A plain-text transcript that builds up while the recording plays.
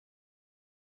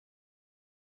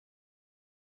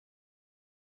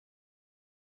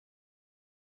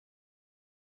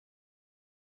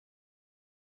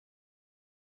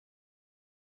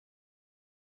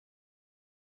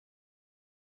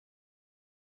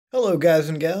Hello guys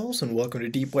and gals, and welcome to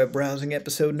Deep Web Browsing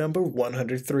episode number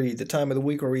 103, the time of the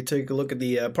week where we take a look at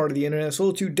the part of the internet that's a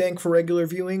little too dank for regular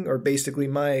viewing, or basically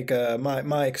my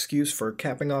excuse for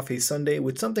capping off a Sunday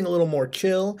with something a little more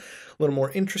chill, a little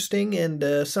more interesting,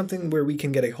 and something where we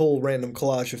can get a whole random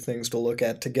collage of things to look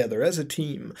at together as a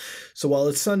team. So while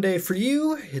it's Sunday for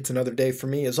you, it's another day for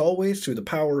me as always through the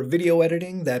power of video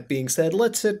editing. That being said,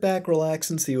 let's sit back, relax,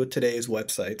 and see what today's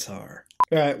websites are.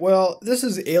 Alright, well, this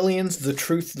is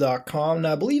aliensthetruth.com.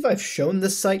 Now, I believe I've shown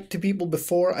this site to people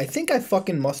before. I think I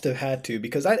fucking must have had to,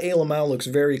 because that ALML looks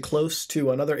very close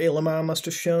to another ALML I must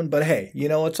have shown. But hey, you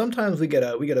know what? Sometimes we get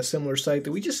a similar site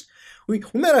that we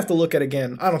might have to look at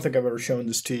again. I don't think I've ever shown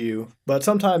this to you. But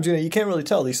sometimes, you can't really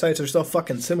tell. These sites are so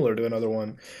fucking similar to another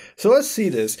one. So let's see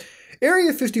this.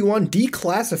 Area 51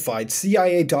 declassified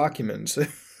CIA documents.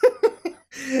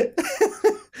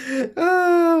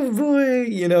 Oh boy,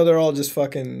 they're all just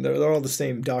fucking, they're all the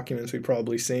same documents we've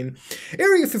probably seen.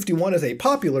 Area 51 is a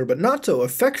popular but not so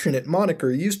affectionate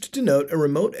moniker used to denote a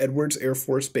remote Edwards Air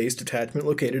Force Base detachment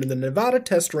located in the Nevada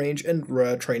Test Range and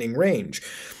Training Range.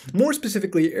 More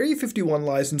specifically, Area 51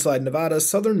 lies inside Nevada's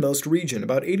southernmost region,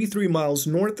 about 83 miles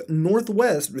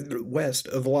northwest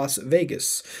of Las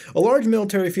Vegas. A large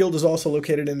military field is also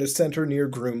located in its center near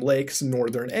Groom Lake's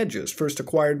northern edges. First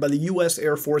acquired by the U.S.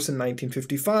 Air Force in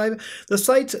 1955, the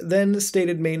site's then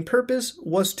stated main purpose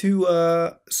was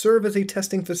to serve as a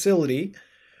testing facility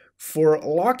for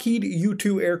Lockheed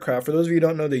U-2 aircraft. For those of you who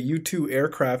don't know, the U-2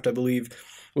 aircraft, I believe,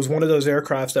 was one of those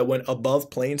aircrafts that went above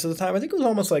planes at the time. I think it was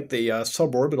almost like the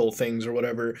suborbital things or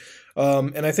whatever.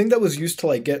 And I think that was used to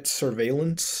like get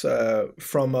surveillance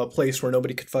from a place where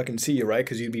nobody could fucking see you, right?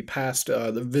 Because you'd be past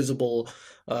the visible,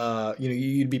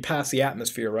 you'd be past the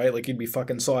atmosphere, right? Like you'd be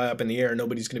fucking so high up in the air,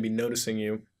 nobody's going to be noticing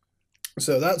you.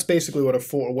 So that's basically what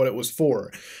it was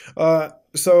for.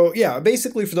 So yeah,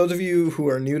 basically for those of you who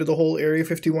are new to the whole Area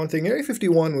 51 thing, Area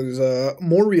 51 was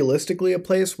more realistically a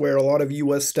place where a lot of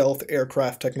U.S. stealth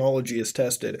aircraft technology is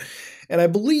tested. And I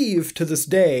believe to this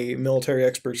day, military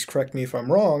experts correct me if I'm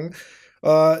wrong,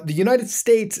 the United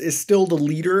States is still the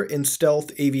leader in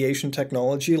stealth aviation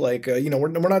technology. Like, we're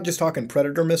not just talking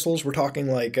Predator missiles. We're talking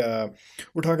like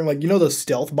those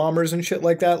stealth bombers and shit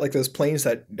like that. Like those planes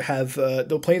that have,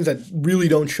 the planes that really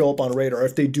don't show up on radar.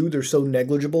 If they do, they're so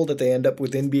negligible that they end up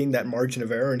within being that margin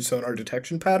of error in sonar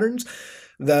detection patterns.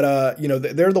 That,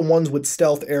 they're the ones with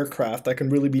stealth aircraft that can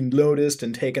really be noticed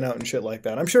and taken out and shit like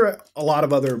that. I'm sure a lot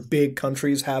of other big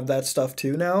countries have that stuff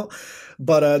too now.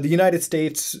 But the United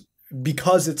States,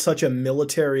 because it's such a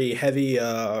military heavy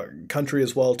country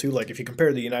as well too, like if you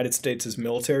compare the United States'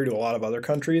 military to a lot of other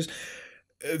countries,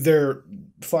 they're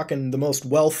fucking the most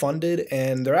well-funded,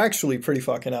 and they're actually pretty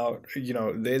fucking out,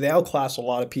 they outclass a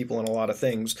lot of people in a lot of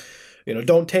things.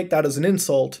 Don't take that as an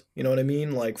insult, you know what I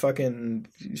mean? Like fucking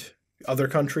other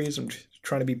countries, I'm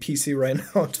trying to be PC right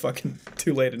now. It's fucking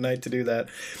too late at night to do that.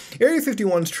 Area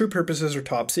 51's true purposes are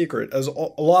top secret, as a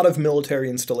lot of military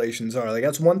installations are. Like,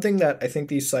 that's one thing that I think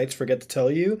these sites forget to tell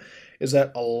you, is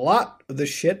that a lot of the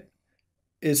shit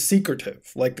is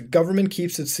secretive. Like, the government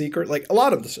keeps it secret. Like, a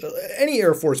lot of this, any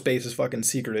Air Force base is fucking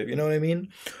secretive, you know what I mean?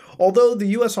 Although the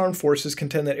U.S. Armed Forces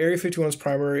contend that Area 51's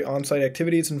primary on-site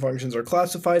activities and functions are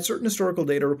classified, certain historical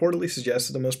data reportedly suggests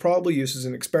that the most probable use is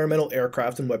in experimental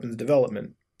aircraft and weapons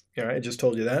development. Yeah, I just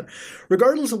told you that.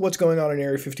 Regardless of what's going on in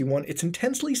Area 51, its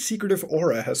intensely secretive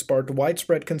aura has sparked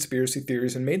widespread conspiracy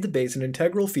theories and made the base an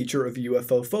integral feature of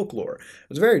UFO folklore.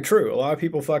 It's very true. A lot of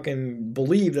people fucking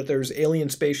believe that there's alien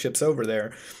spaceships over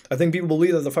there. I think people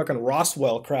believe that the fucking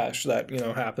Roswell crash that,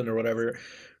 happened or whatever,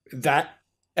 that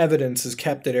evidence is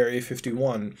kept at Area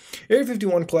 51. Area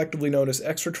 51, collectively known as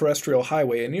Extraterrestrial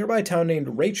Highway, a nearby town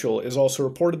named Rachel, is also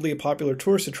reportedly a popular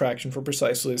tourist attraction for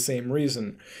precisely the same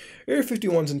reason. Area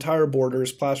 51's entire border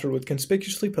is plastered with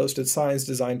conspicuously posted signs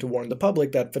designed to warn the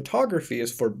public that photography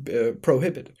is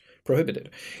prohibited,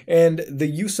 and the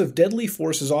use of deadly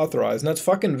force is authorized. And that's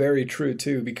fucking very true,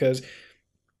 too, because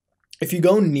if you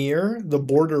go near the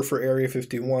border for Area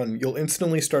 51, you'll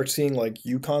instantly start seeing, like,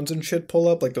 Yukons and shit pull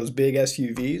up, like those big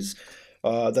SUVs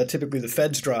that typically the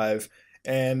feds drive.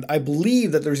 And I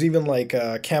believe that there's even, like,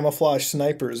 camouflage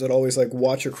snipers that always, like,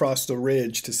 watch across the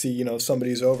ridge to see, if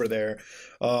somebody's over there.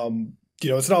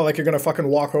 It's not like you're going to fucking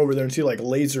walk over there and see, like,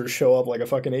 lasers show up like a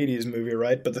fucking 80s movie,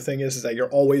 right? But the thing is that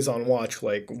you're always on watch.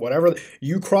 Like, whatever,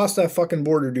 you cross that fucking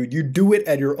border, dude, you do it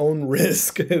at your own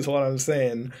risk, is what I'm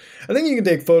saying. I think you can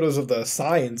take photos of the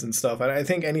signs and stuff, and I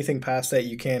think anything past that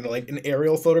you can. Like, an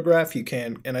aerial photograph, you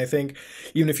can. And I think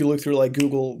even if you look through, like,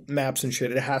 Google Maps and shit,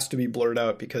 it has to be blurred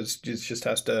out because it just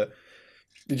has to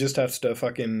It just has to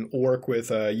fucking work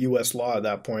with U.S. law at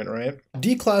that point, right?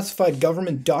 Declassified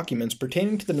government documents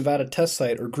pertaining to the Nevada test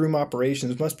site or groom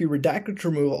operations must be redacted to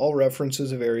remove all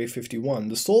references of Area 51.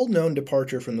 The sole known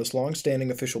departure from this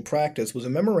long-standing official practice was a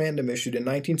memorandum issued in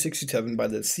 1967 by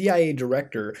the CIA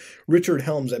director Richard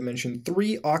Helms that mentioned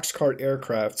 3 Oxcart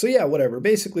aircraft. So yeah, whatever.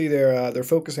 Basically, they're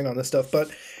focusing on this stuff.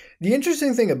 But the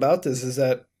interesting thing about this is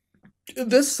that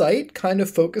this site kind of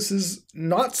focuses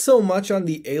not so much on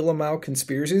the Alamau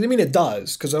conspiracies. I mean, it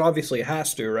does, because it obviously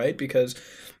has to, right? Because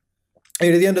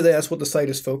at the end of the day, that's what the site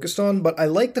is focused on. But I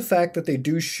like the fact that they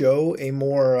do show a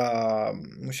more,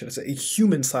 what should I say, a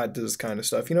human side to this kind of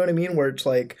stuff. You know what I mean? Where it's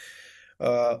like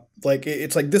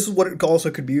it's like this is what it also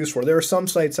could be used for. There are some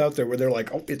sites out there where they're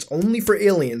like, oh, it's only for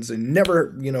aliens and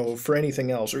never, for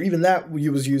anything else. Or even that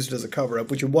was used as a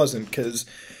cover-up, which it wasn't, because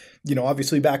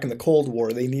obviously back in the Cold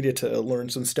War, they needed to learn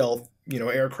some stealth,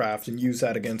 aircraft and use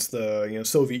that against the,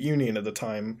 Soviet Union at the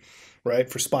time, right?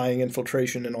 For spying,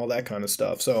 infiltration, and all that kind of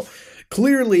stuff. So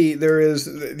clearly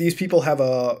these people have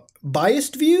a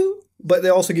biased view, but they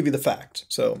also give you the facts.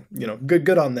 So,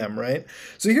 good on them, right?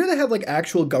 So here they have like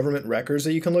actual government records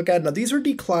that you can look at. Now these are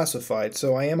declassified,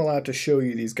 so I am allowed to show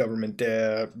you these government,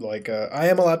 I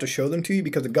am allowed to show them to you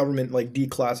because the government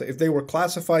if they were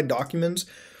classified documents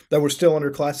that were still under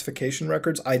classification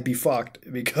records, I'd be fucked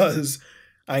because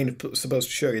I ain't supposed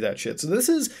to show you that shit. So this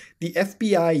is the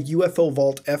FBI UFO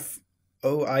Vault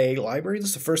FOIA library. This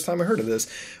is the first time I heard of this.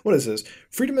 What is this?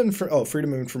 Freedom of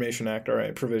Information Act. All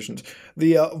right, provisions.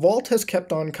 The vault has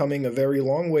kept on coming a very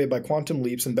long way by quantum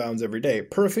leaps and bounds every day.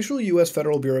 Per official U.S.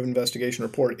 Federal Bureau of Investigation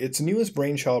report, its newest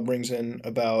brainchild brings in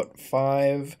about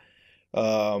 5...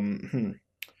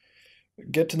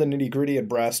 Get to the nitty-gritty at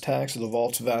brass tacks of the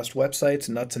Vault's vast websites,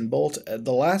 nuts and bolts. At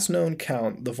the last known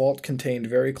count, the Vault contained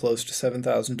very close to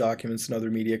 7,000 documents and other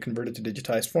media converted to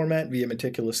digitized format via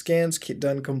meticulous scans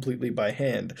done completely by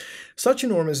hand. Such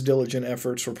enormous diligent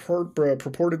efforts were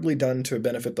purportedly done to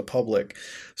benefit the public.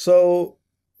 So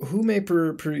who may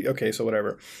okay, so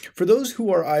whatever. For those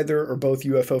who are either or both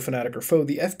UFO fanatic or foe,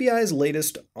 the FBI's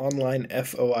latest online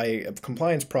FOIA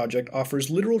compliance project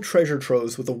offers literal treasure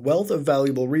troves with a wealth of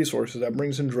valuable resources that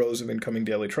brings in droves of incoming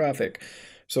daily traffic.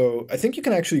 So I think you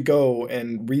can actually go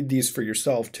and read these for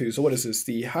yourself too. So what is this?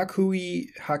 The Hakui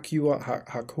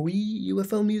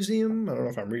UFO Museum? I don't know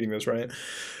if I'm reading this right.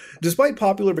 Despite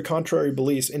popular but contrary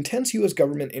beliefs, intense U.S.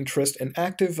 government interest and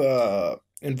active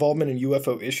involvement in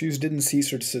UFO issues didn't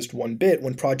cease or desist one bit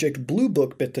when Project Blue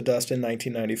Book bit to dust in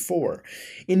 1994.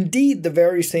 Indeed, the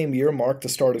very same year marked the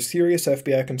start of serious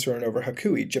FBI concern over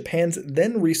Hakui, Japan's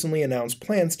then recently announced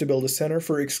plans to build a center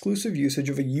for exclusive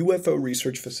usage of a UFO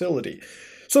research facility.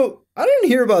 So, I didn't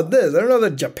hear about this. I don't know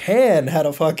that Japan had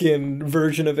a fucking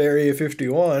version of Area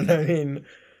 51. I mean,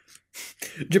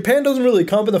 Japan doesn't really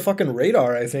come up in the fucking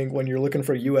radar, I think, when you're looking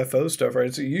for UFO stuff, right?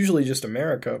 It's usually just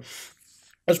America.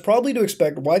 As probably to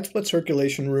expect, widespread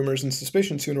circulation, rumors, and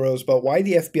suspicion soon arose about why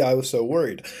the FBI was so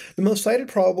worried. The most cited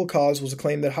probable cause was a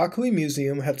claim that Hakui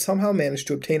Museum had somehow managed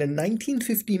to obtain a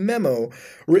 1950 memo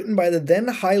written by the then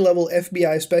high-level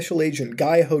FBI special agent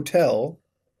Guy Hotel.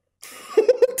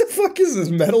 What the fuck is this,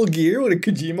 Metal Gear? Would a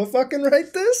Kojima fucking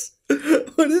write this?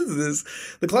 What is this?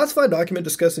 The classified document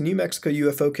discussed a New Mexico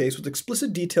UFO case with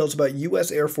explicit details about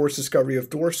U.S. Air Force discovery of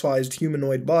door-sized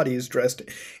humanoid bodies dressed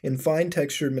in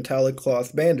fine-textured metallic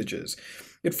cloth bandages.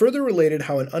 It further related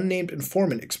how an unnamed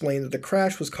informant explained that the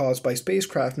crash was caused by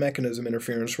spacecraft mechanism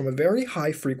interference from a very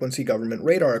high-frequency government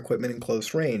radar equipment in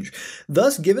close range.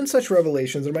 Thus, given such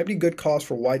revelations, there might be good cause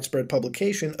for widespread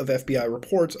publication of FBI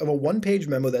reports of a one-page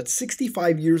memo that's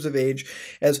 65 years of age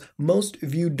as most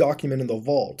viewed document in the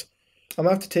vault. I'm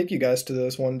gonna have to take you guys to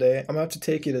this one day. I'm gonna have to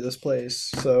take you to this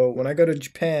place. So when I go to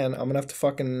Japan, I'm gonna have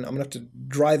to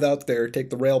drive out there, take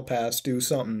the rail pass, do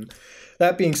something.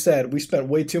 That being said, we spent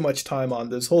way too much time on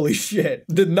this. Holy shit.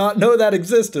 Did not know that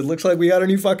existed. Looks like we got a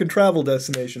new fucking travel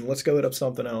destination. Let's go hit up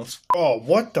something else. Oh,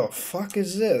 what the fuck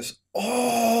is this?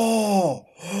 Oh,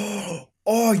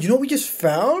 oh, you know what we just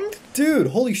found? Dude,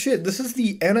 holy shit. This is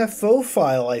the NFO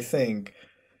file, I think.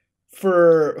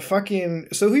 For fucking,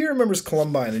 so who here remembers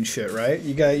Columbine and shit, right?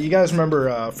 You guys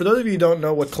remember, for those of you who don't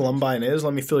know what Columbine is,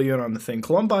 let me fill you in on the thing.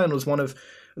 Columbine was one of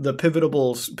the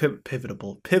pivotal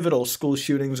school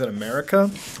shootings in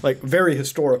America, like very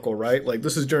historical, right? Like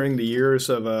this is during the years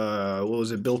of, what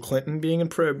was it, Bill Clinton being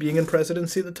in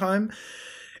presidency at the time.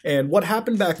 And what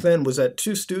happened back then was that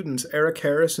 2 students, Eric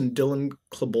Harris and Dylan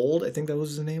Klebold, I think that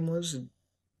was his name was,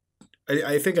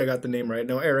 I think I got the name right.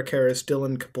 No, Eric Harris,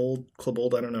 Dylan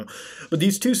Klebold, I don't know. But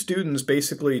these 2 students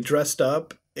basically dressed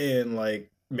up in,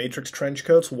 like, Matrix trench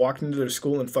coats, walked into their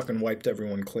school and fucking wiped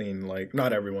everyone clean. Like,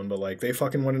 not everyone, but like they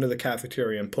fucking went into the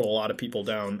cafeteria and put a lot of people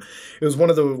down. It was one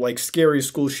of the like scary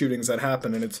school shootings that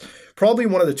happened, and it's probably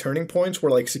one of the turning points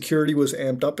where like security was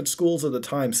amped up at schools at the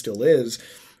time, still is.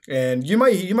 And you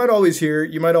might always hear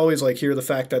like hear the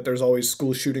fact that there's always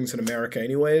school shootings in America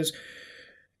anyways.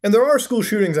 And there are school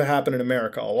shootings that happen in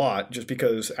America a lot, just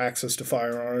because access to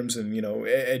firearms and, you know,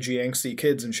 edgy, angsty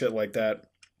kids and shit like that.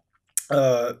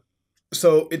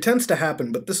 So it tends to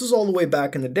happen, but this is all the way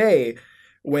back in the day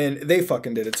when they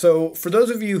fucking did it. So for those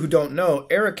of you who don't know,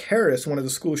 Eric Harris, one of the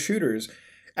school shooters,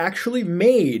 actually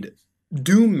made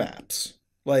Doom maps.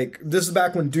 Like, this is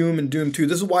back when Doom and Doom 2,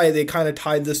 this is why they kind of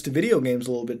tied this to video games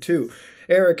a little bit too.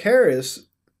 Eric Harris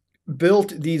built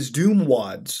these Doom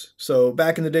WADs. So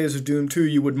back in the days of Doom 2,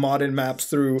 you would mod in maps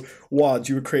through WADs.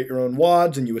 You would create your own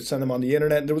WADs and you would send them on the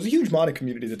internet. There was a huge modding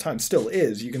community at the time, still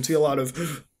is. You can see a lot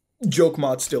of joke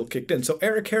mods still kicked in. So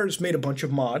Eric Harris made a bunch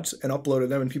of mods and uploaded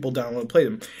them and people downloaded and played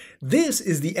them. This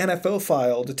is the NFO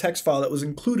file, the text file that was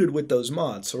included with those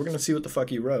mods. So we're going to see what the fuck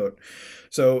he wrote.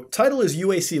 So title is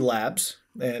UAC Labs.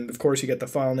 And of course you get the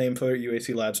file name for it,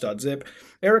 uaclabs.zip.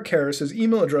 Eric Harris, his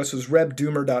email address is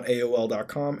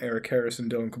rebdoomer.aol.com. Eric Harris and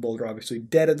Dylan Kabold are obviously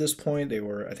dead at this point. They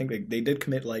were, I think they did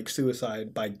commit like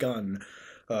suicide by gun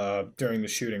during the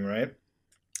shooting, right?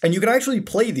 And you can actually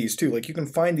play these too. Like, you can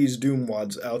find these Doom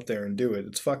WADs out there and do it.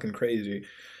 It's fucking crazy.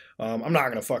 I'm not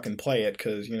gonna fucking play it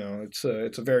because, you know, it's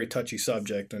a very touchy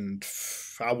subject, and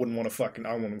I wouldn't want to fuck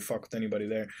with anybody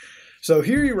there. So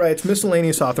here he writes,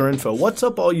 miscellaneous author info. What's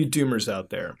up, all you Doomers out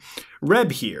there?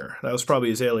 Reb here, that was probably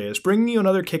his alias, bringing you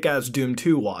another kick-ass Doom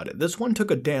 2 WAD. This one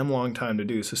took a damn long time to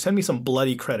do, so send me some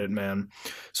bloody credit, man.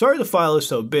 Sorry the file is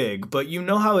so big, but you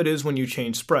know how it is when you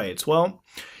change sprites. Well,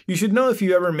 you should know if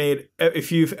you've ever made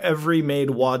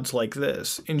WADs like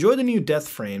this. Enjoy the new death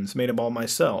frames, made them all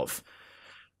myself.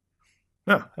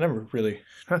 Oh, I never really...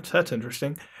 That's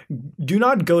interesting. Do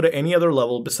not go to any other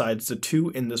level besides the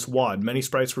 2 in this WAD. Many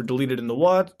sprites were deleted in the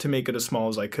WAD to make it as small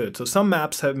as I could. So some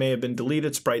maps may have been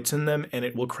deleted sprites in them, and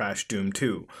it will crash Doom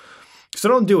 2. So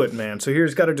don't do it, man. So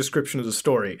here's got a description of the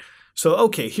story. So,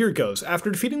 okay, here it goes. After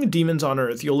defeating the demons on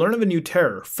Earth, you'll learn of a new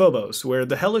terror, Phobos, where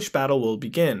the hellish battle will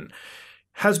begin.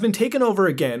 Has been taken over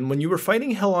again. When you were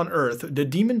fighting hell on Earth, the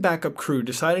demon backup crew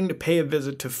deciding to pay a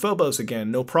visit to Phobos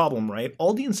again, no problem, right?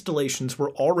 All the installations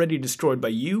were already destroyed by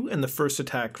you and the first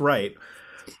attack, right?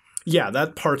 Yeah,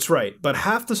 that part's right, but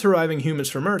half the surviving humans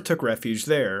from Earth took refuge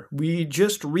there. We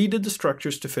just redid the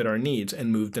structures to fit our needs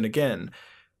and moved in again.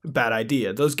 Bad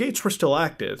idea. Those gates were still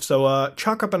active, so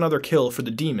chalk up another kill for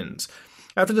the demons.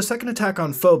 After the second attack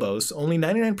on Phobos, only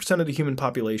 99% of the human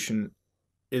population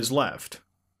is left.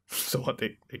 So what,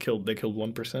 they killed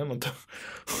 1%?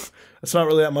 That's not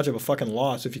really that much of a fucking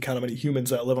loss if you count how many humans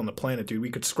that live on the planet, dude. We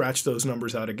could scratch those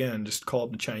numbers out again, just call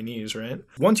up the Chinese, right?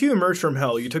 Once you emerged from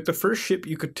hell, you took the first ship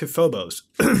you could to Phobos.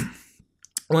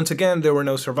 Once again, there were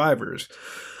no survivors.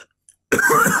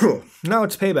 Now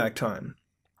it's payback time.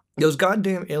 Those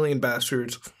goddamn alien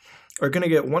bastards are going to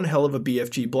get one hell of a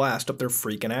BFG blast up their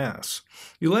freaking ass.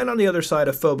 You land on the other side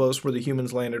of Phobos where the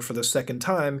humans landed for the second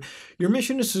time. Your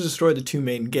mission is to destroy the 2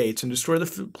 main gates and destroy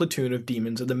the platoon of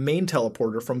demons and the main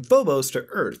teleporter from Phobos to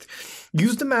Earth.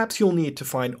 Use the maps you'll need to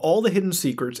find all the hidden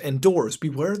secrets and doors.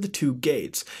 Beware of the 2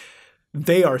 gates.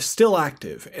 They are still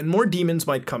active, and more demons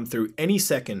might come through any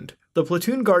second. The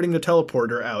platoon guarding the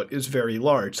teleporter out is very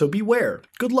large, so beware.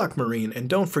 Good luck, Marine, and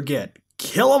don't forget,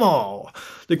 kill them all!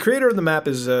 The creator of the map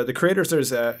is the creators of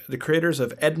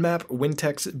EdMap,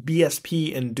 Wintex,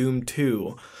 BSP, and Doom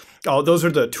 2. Oh, those are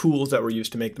the tools that were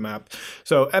used to make the map.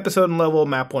 So episode and level,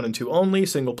 map 1 and 2 only,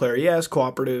 single player yes,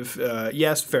 cooperative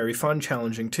yes, very fun,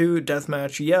 challenging too,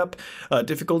 deathmatch yep,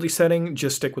 difficulty setting,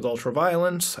 just stick with ultra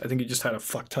violence. I think you just had a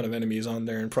fuck ton of enemies on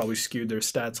there and probably skewed their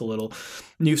stats a little.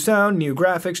 New sound, new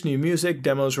graphics, new music,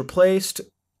 demos replaced.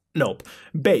 Nope.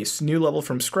 Base, new level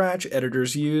from scratch,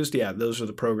 editors used. Yeah, those are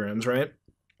the programs, right?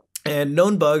 And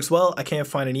known bugs, well, I can't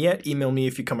find any yet. Email me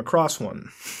if you come across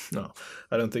one. No,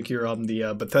 I don't think you're on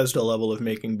the Bethesda level of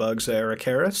making bugs, Eric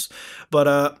Harris.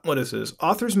 But what is this?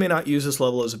 Authors may not use this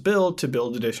level as a build to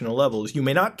build additional levels. You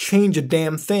may not change a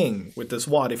damn thing with this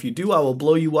WAD. If you do, I will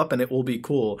blow you up and it will be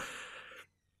cool.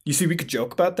 You see, we could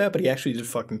joke about that, but he actually did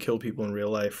fucking kill people in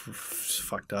real life. It's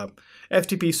fucked up.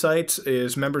 FTP sites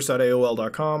is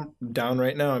members.aol.com. Down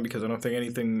right now because I don't think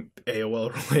anything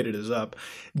AOL related is up.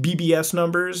 BBS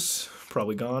numbers,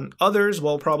 probably gone. Others,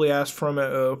 well, probably ask from,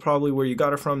 probably where you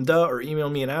got it from, duh, or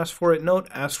email me and ask for it. Note,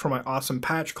 ask for my awesome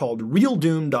patch called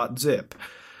realdoom.zip.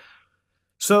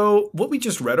 So what we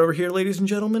just read over here, ladies and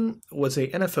gentlemen, was a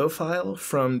NFO file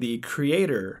from the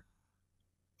creator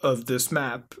of this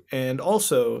map, and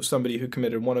also somebody who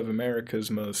committed one of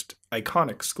America's most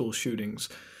iconic school shootings.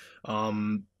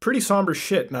 Pretty somber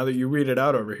shit now that you read it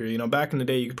out over here. You know, back in the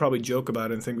day, you could probably joke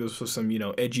about it and think this was some, you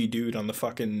know, edgy dude on the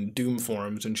fucking Doom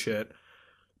forums and shit.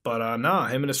 But, nah,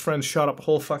 him and his friends shot up a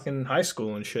whole fucking high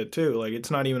school and shit, too. Like, it's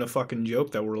not even a fucking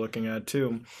joke that we're looking at,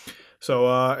 too. So,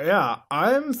 yeah,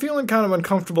 I'm feeling kind of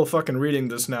uncomfortable fucking reading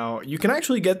this now. You can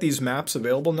actually get these maps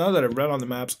available now that I've read on the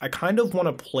maps. I kind of want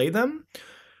to play them,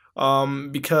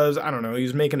 because, I don't know,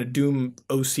 he's making a Doom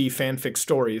OC fanfic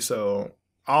story, so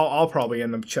I'll probably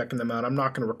end up checking them out. I'm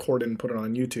not going to record it and put it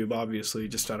on YouTube, obviously,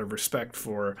 just out of respect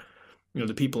for, you know,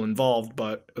 the people involved,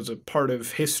 but as a part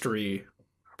of history,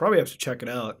 I probably have to check it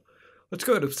out. Let's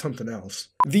go to something else.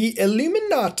 The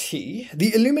Illuminatus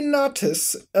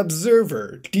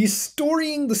Observer,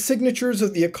 destorying the signatures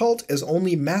of the occult as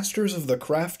only masters of the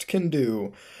craft can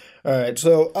do. Alright,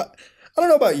 so, I don't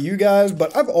know about you guys,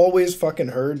 but I've always fucking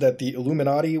heard that the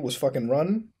Illuminati was fucking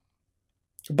run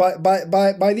by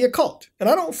the occult. And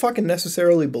I don't fucking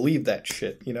necessarily believe that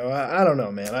shit, you know? I don't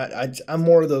know, man. I'm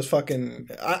more of those fucking...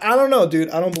 I don't know, dude.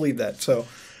 I don't believe that, so...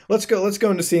 Let's go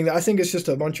into seeing that. I think it's just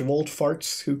a bunch of old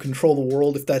farts who control the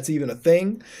world, if that's even a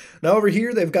thing. Now over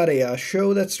here, they've got a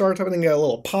show that starts up. I think they got a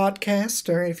little podcast.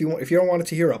 All right, if you don't want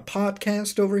to hear a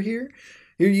podcast over here,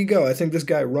 here you go. I think this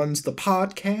guy runs the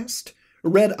podcast.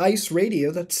 Red Ice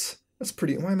Radio. That's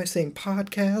pretty. Why am I saying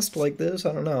podcast like this?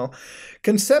 I don't know.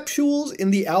 Conceptuals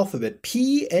in the alphabet.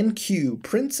 P and Q.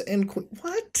 Prince and Queen.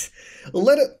 What?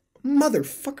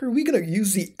 Motherfucker. Are we gonna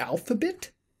use the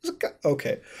alphabet?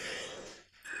 Okay.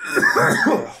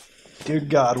 Dear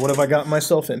God, what have I gotten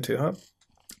myself into, huh?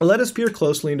 Let us peer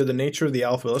closely into the nature of the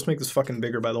alphabet. Let's make this fucking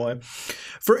bigger, by the way.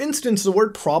 For instance, the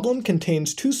word problem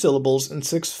contains 2 syllables and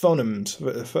 6 phonemes.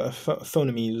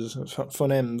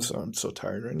 Phonemes. Oh, I'm so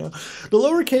tired right now. The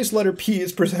lowercase letter p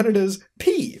is presented as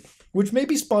P, which may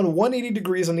be spun 180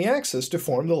 degrees on the axis to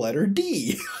form the letter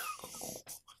D.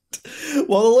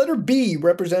 While the letter B,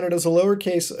 represented as a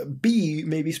lowercase b,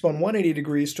 may be spun 180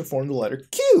 degrees to form the letter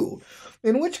Q,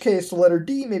 in which case the letter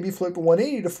D may be flipped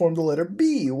 180 to form the letter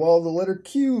B, while the letter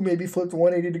Q may be flipped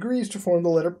 180 degrees to form the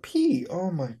letter P.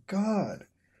 Oh my God.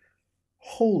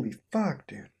 Holy fuck,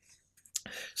 dude.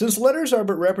 Since letters are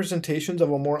but representations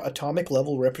of a more atomic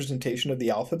level representation of the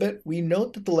alphabet, we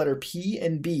note that the letter P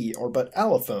and B are but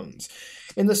allophones.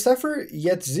 In the Sefer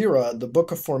Yetzirah, the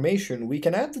Book of Formation, we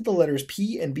can add that the letters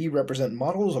P and B represent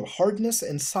models of hardness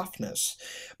and softness,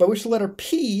 by which the letter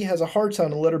P has a hard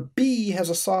sound and the letter B has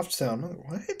a soft sound.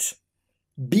 What?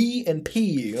 B and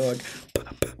P. Like,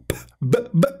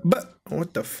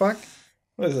 what the fuck?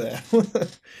 What is that? What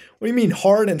do you mean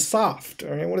hard and soft?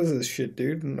 All right, what is this shit,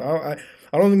 dude? I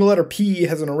don't think the letter P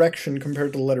has an erection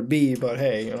compared to the letter B, but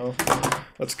hey, you know,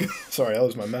 let's go. Sorry, that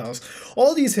was my mouse.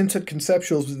 All these hints at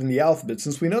conceptuals within the alphabet.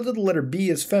 Since we know that the letter B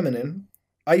is feminine,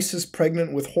 Ice is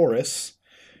pregnant with Horus,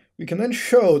 we can then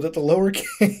show that the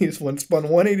lowercase, when spun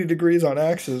 180 degrees on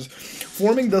axis,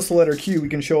 forming thus the letter Q, we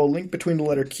can show a link between the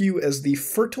letter Q as the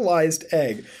fertilized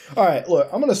egg. All right, look,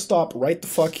 I'm going to stop right the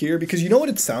fuck here, because you know what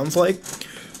it sounds like?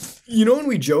 You know when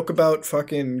we joke about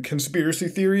fucking conspiracy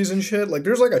theories and shit? Like,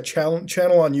 there's like a channel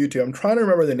on YouTube. I'm trying to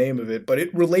remember the name of it, but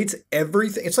it relates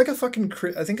everything. It's like a fucking,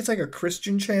 I think it's like a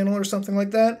Christian channel or something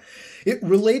like that. It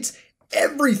relates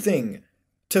everything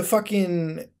to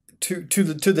fucking, to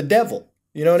the devil.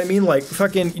 You know what I mean? Like,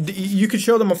 fucking, you could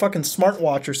show them a fucking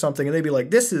smartwatch or something, and they'd be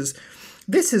like, this is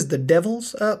the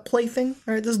devil's plaything.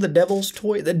 All right, this is the devil's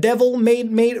toy. The devil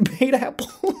made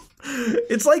Apple.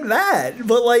 It's like that,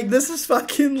 but like this is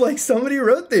fucking like somebody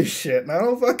wrote this shit and I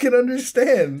don't fucking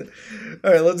understand.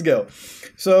 All right, let's go.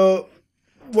 So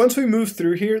once we move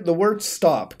through here, the word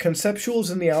stop,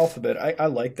 conceptuals in the alphabet. I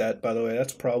like that, by the way.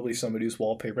 That's probably somebody's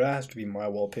wallpaper. That has to be my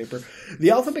wallpaper. The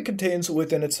alphabet contains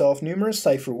within itself numerous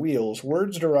cipher wheels.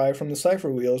 Words derived from the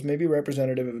cipher wheels may be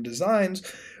representative of designs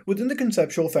within the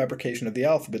conceptual fabrication of the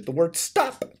alphabet. The word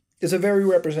stop is a very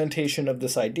representation of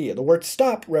this idea. The word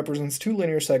stop represents 2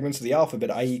 linear segments of the alphabet,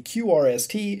 i.e.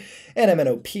 QRST and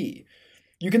MNOP.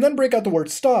 You can then break out the word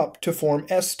stop to form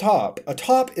S-top. A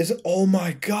top is, oh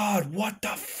my God, what the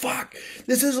fuck?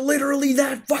 This is literally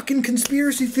that fucking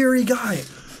conspiracy theory guy.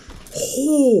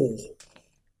 Oh,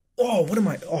 what am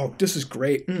I? Oh, this is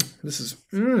great. This is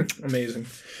amazing.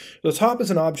 The top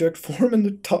is an object formed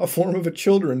in the form of a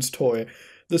children's toy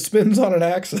that spins on an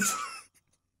axis.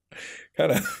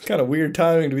 Kind of weird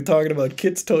timing to be talking about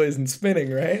kids' toys and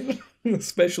spinning, right?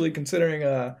 Especially considering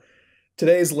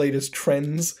today's latest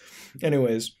trends.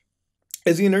 Anyways,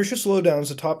 As the inertia slows down,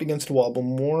 the top begins to wobble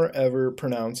more ever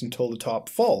pronounced until the top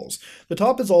falls. The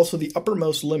top is also the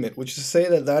uppermost limit, which is to say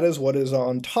that that is what is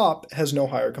on top has no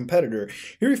higher competitor.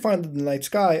 Here we find that the night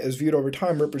sky, as viewed over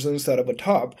time, represents that of a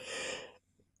top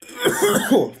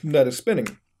that is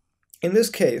spinning. In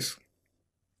this case,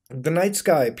 the night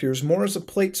sky appears more as a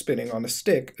plate spinning on a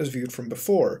stick as viewed from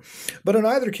before. But in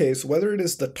either case, whether it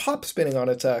is the top spinning on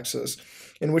its axis,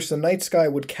 in which the night sky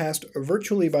would cast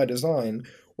virtually by design,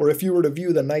 or if you were to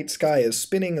view the night sky as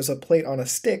spinning as a plate on a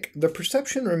stick, the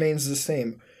perception remains the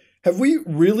same. Have we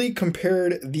really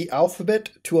compared the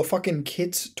alphabet to a fucking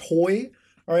kid's toy?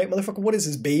 Alright, motherfucker, what is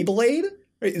this, Beyblade?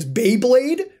 Right, is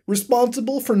Beyblade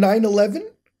responsible for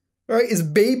 9/11? Alright, is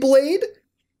Beyblade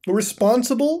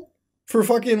responsible for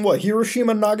fucking, what,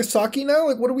 Hiroshima and Nagasaki now?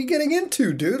 Like, what are we getting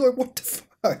into, dude? Like, what the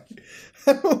fuck?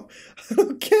 I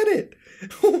don't get it.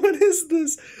 What is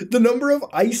this? The number of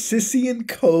Isisian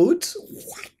codes?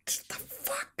 What the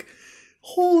fuck?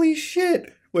 Holy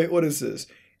shit. Wait, what is this?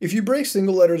 If you break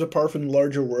single letters apart from the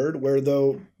larger word, where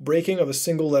though breaking of a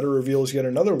single letter reveals yet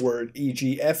another word,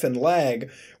 e.g. F and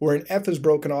lag, where an F is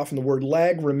broken off and the word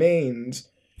lag remains,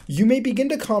 you may begin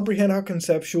to comprehend how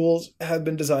conceptuals have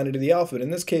been designed into the alphabet. In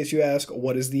this case, you ask,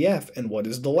 what is the F and what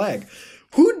is the lag?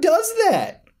 Who does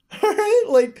that? Alright?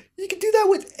 Like, you can do that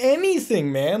with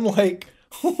anything, man. Like,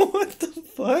 what the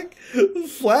fuck?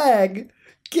 Flag?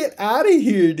 Get out of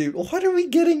here, dude. What are we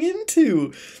getting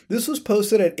into? This was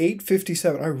posted at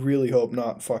 8:57. I really hope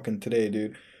not fucking today,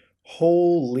 dude.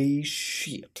 Holy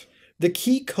shit. The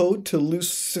key code to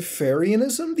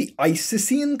Luciferianism? The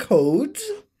Isisian codes?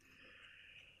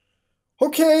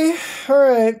 Okay, all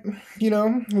right. You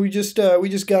know, we just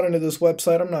got into this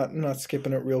website. I'm not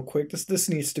skipping it real quick. This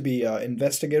needs to be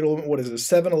investigated a little bit. What is this?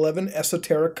 7-Eleven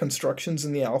esoteric constructions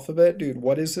in the alphabet, dude.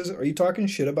 What is this? Are you talking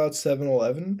shit about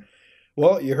 7-Eleven?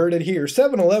 Well, you heard it here.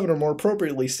 7-Eleven, or more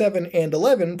appropriately, 7 and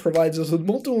 11, provides us with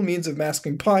multiple means of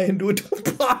masking pi into a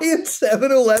pi in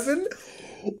 7-Eleven.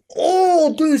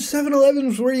 Oh, dude, 7-Eleven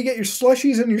is where you get your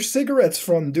slushies and your cigarettes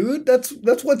from, dude. That's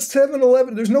what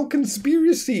 7-Eleven. There's no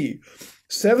conspiracy.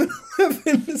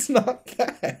 7-Eleven is not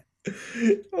that.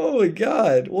 Oh my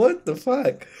god, what the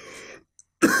fuck?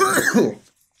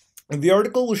 The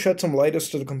article will shed some light as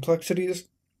to the complexities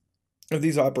of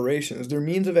these operations, their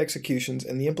means of executions,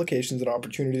 and the implications and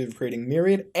opportunities of creating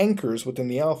myriad anchors within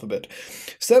the alphabet.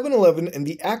 7-Eleven and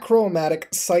the achromatic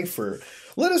cipher.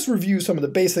 Let us review some of the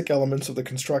basic elements of the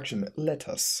construction. Let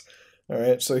us.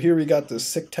 Alright, so here we got this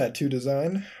sick tattoo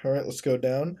design. Alright, let's go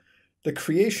down. The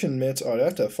creation myths. Oh, do I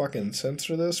have to fucking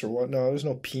censor this or what? No, there's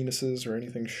no penises or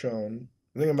anything shown.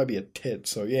 I think it might be a tit,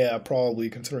 so yeah, probably,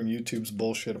 considering YouTube's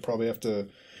bullshit, I'll probably have to...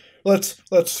 Let's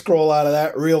scroll out of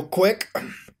that real quick.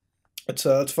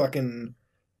 It's fucking...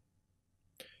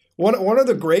 One of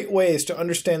the great ways to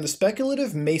understand the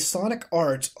speculative Masonic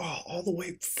arts, all the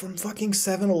way from fucking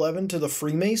 7-Eleven to the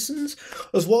Freemasons,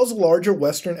 as well as the larger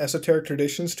Western esoteric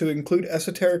traditions to include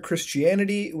esoteric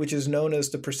Christianity, which is known as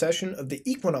the precession of the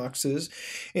equinoxes.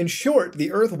 In short,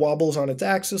 the Earth wobbles on its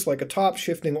axis like a top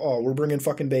shifting... Oh, we're bringing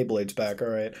fucking Beyblades back,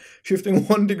 alright. Shifting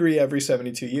 1 degree every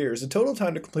 72 years. The total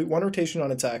time to complete one rotation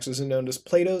on its axis is known as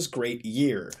Plato's Great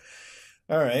Year.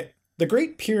 Alright. The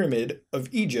Great Pyramid of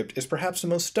Egypt is perhaps the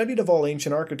most studied of all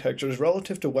ancient architectures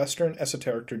relative to Western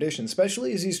esoteric traditions,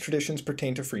 especially as these traditions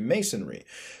pertain to Freemasonry.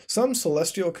 Some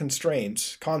celestial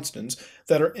constants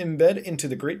that are embedded into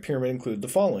the Great Pyramid include the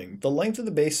following. The length of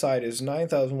the base side is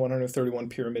 9,131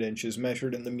 pyramid inches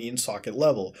measured in the mean socket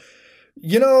level.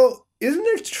 You know, isn't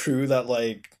it true that,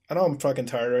 like, I know I'm fucking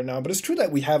tired right now, but it's true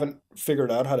that we haven't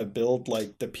figured out how to build,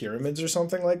 like, the pyramids or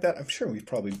something like that? I'm sure we've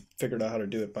probably figured out how to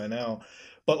do it by now.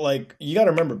 But, like, you gotta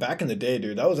remember, back in the day,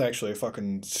 dude, that was actually a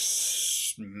fucking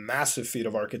massive feat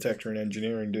of architecture and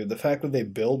engineering, dude. The fact that they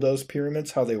build those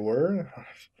pyramids how they were...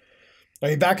 I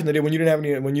mean, back in the day, when you didn't have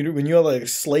any... When you had, like,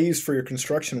 slaves for your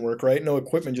construction work, right? No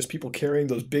equipment, just people carrying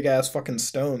those big-ass fucking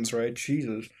stones, right?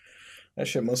 Jesus. That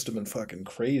shit must have been fucking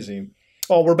crazy.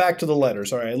 Oh, we're back to the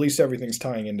letters. All right, at least everything's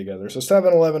tying in together. So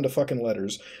 7-Eleven to fucking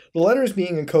letters. The letters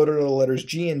being encoded are the letters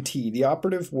G and T. The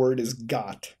operative word is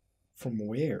got. From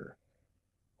where?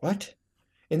 What?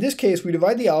 In this case, we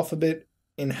divide the alphabet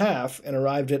in half and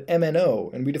arrived at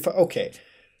MNO, and we define... Okay.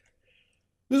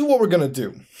 This is what we're going to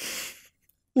do.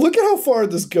 Look at how far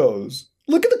this goes.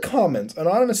 Look at the comments.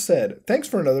 Anonymous said, thanks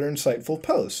for another insightful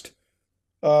post.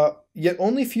 Yet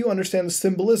only few understand the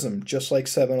symbolism, just like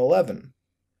 7-Eleven.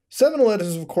 7-Eleven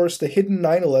is, of course, the hidden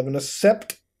 9/11.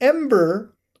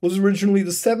 September was originally the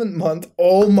 7th month.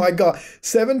 Oh my god.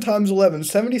 7 times 11.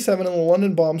 77, and the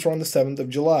London bombs were on the 7th of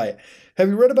July. Have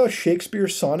you read about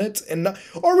Shakespeare's sonnets? And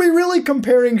are we really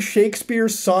comparing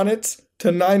Shakespeare's sonnets to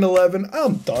 9/11.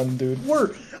 I'm done, dude.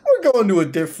 We're going to a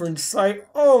different site.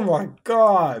 Oh my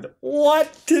god.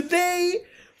 What? Today?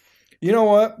 You know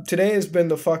what? Today has been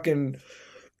the fucking...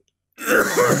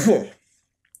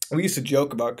 We used to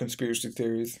joke about conspiracy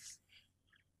theories.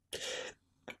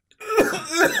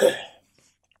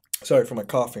 Sorry for my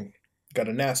coughing. Got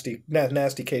a nasty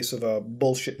case of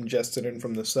bullshit ingested in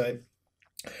from the site.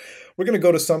 We're gonna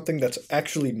go to something that's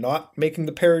actually not making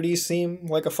the parodies seem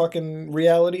like a fucking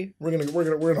reality. We're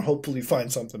gonna hopefully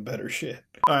find something better shit.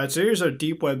 Alright, so here's our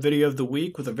deep web video of the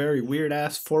week with a very weird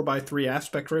ass 4:3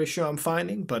 aspect ratio I'm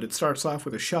finding, but it starts off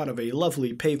with a shot of a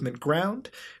lovely pavement ground.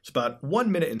 It's about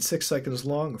 1 minute and 6 seconds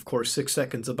long, of course 6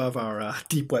 seconds above our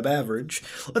deep web average.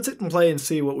 Let's hit and play and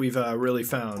see what we've really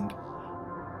found.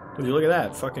 Would you look at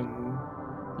that? Fucking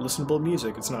listenable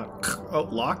music. It's not... Oh,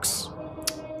 locks?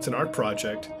 It's an art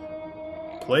project.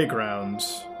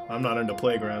 Playgrounds. I'm not into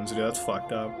playgrounds, dude. That's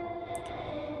fucked up.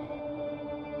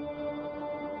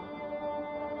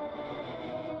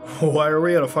 Why are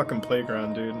we at a fucking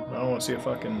playground, dude? I don't want to see a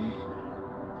fucking...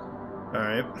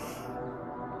 Alright.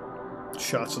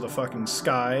 Shots of the fucking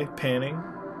sky, panning.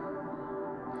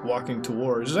 Walking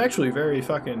towards. It's actually very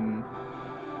fucking...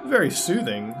 very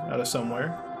soothing out of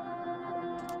somewhere.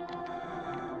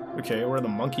 Okay, where are the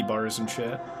monkey bars and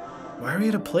shit? Why are we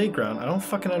at a playground? I don't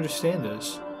fucking understand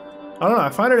this. I don't know, I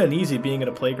find it uneasy being at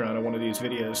a playground in one of these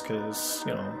videos, because,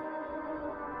 you know...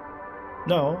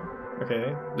 No.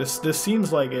 Okay. This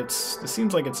seems like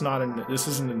it's not in... This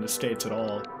isn't in the States at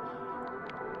all.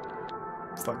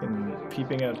 Fucking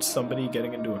peeping at somebody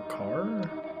getting into a car?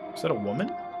 Is that a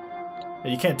woman?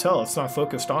 You can't tell, it's not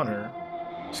focused on her.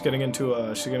 She's getting into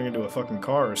a fucking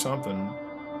car or something.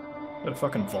 Is that a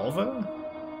fucking Volvo?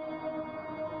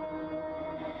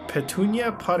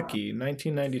 Petunia Parky,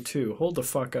 1992. Hold the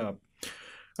fuck up.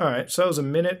 Alright, so that was a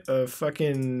minute of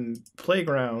fucking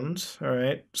playgrounds.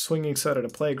 Alright, swinging set at a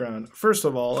playground. First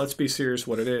of all, let's be serious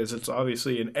what it is. It's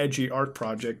obviously an edgy art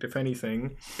project, if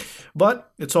anything.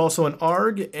 But it's also an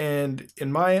ARG, and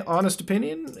in my honest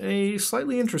opinion, a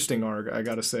slightly interesting ARG, I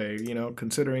gotta say. You know,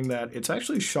 considering that it's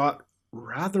actually shot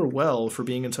rather well for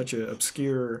being in such an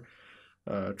obscure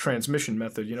transmission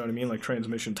method, you know what I mean? Like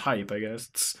transmission type, I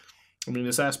guess. I mean,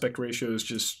 this aspect ratio is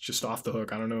just off the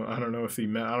hook. I don't know if he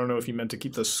meant to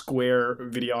keep the square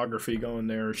videography going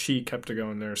there, or she kept it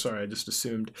going there. Sorry, I just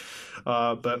assumed.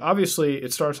 But obviously,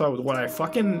 it starts out with what I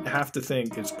fucking have to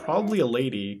think is probably a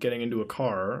lady getting into a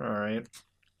car. All right,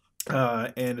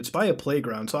 and it's by a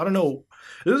playground. So I don't know.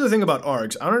 This is the thing about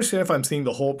ARGs. I don't understand if I'm seeing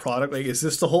the whole product. Like, is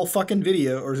this the whole fucking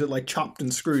video, or is it like chopped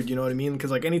and screwed? You know what I mean?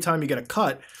 Because like anytime you get a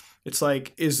cut, it's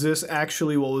like, is this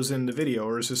actually what was in the video?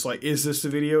 Or is this like, is this the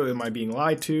video? Am I being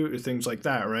lied to? Or things like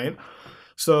that, right?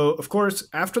 So, of course,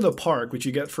 after the park, which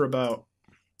you get for about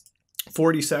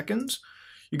 40 seconds,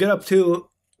 you get up to...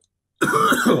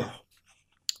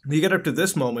 you get up to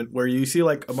this moment where you see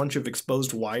like a bunch of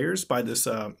exposed wires by this,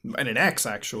 and an X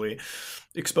actually,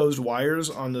 exposed wires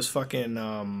on this fucking,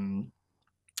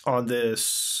 on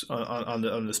this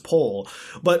pole.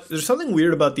 But there's something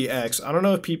weird about the X. I don't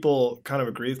know if people kind of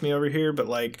agree with me over here, but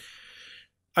like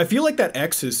I feel like that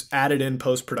X is added in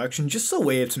post-production, just the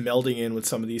way it's melding in with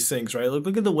some of these things, right?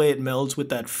 Look at the way it melds with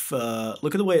that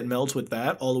look at the way it melds with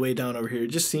that all the way down over here. It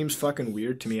just seems fucking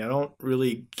weird to me. I don't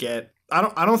really get...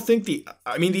 I don't think the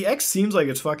X seems like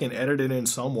it's fucking edited in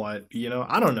somewhat, you know?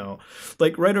 I don't know.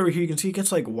 Like right over here you can see it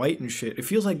gets like white and shit. It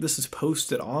feels like this is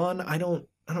posted on. I don't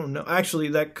know. Actually,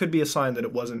 that could be a sign that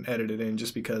it wasn't edited in,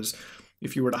 just because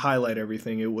if you were to highlight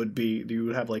everything, you would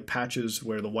have like patches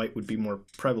where the white would be more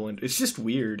prevalent. It's just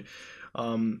weird.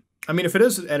 I mean, if it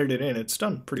is edited in, it's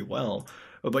done pretty well,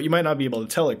 but you might not be able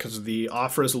to tell it because of the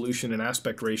off resolution and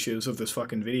aspect ratios of this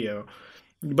fucking video.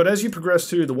 But as you progress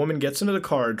through, the woman gets into the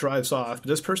car, drives off, but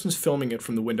this person's filming it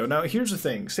from the window. Now, here's the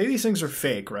thing. Say these things are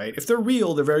fake, right? If they're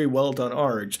real, they're very well done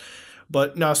ARGs.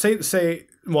 But now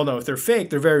well, no, if they're fake,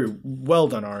 they're very well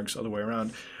done ARGs, other way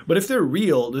around. But if they're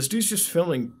real, this dude's just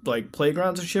filming, like,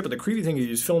 playgrounds and shit, but the creepy thing is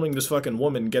he's filming this fucking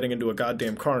woman getting into a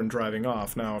goddamn car and driving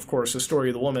off. Now, of course, the story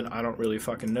of the woman, I don't really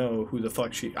fucking know who the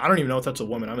fuck I don't even know if that's a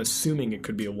woman. I'm assuming it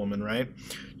could be a woman, right?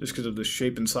 Just because of the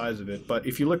shape and size of it. But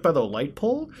if you look by the light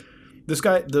pole, this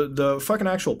guy, the fucking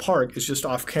actual park is just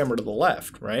off camera to the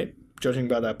left, right? Judging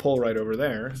by that pole right over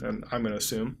there, and I'm going to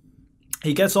assume.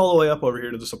 He gets all the way up over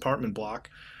here to this apartment block,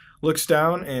 looks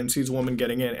down and sees a woman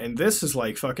getting in, and this is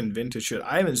like fucking vintage shit.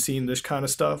 I haven't seen this kind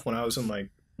of stuff when I was in like,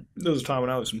 there was a time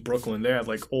when I was in Brooklyn. They had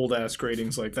like old ass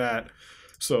gratings like that.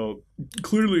 So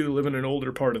clearly they live in an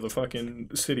older part of the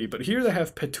fucking city. But here they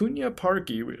have Petunia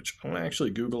Parky, which I want to actually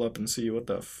Google up and see what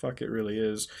the fuck it really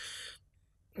is.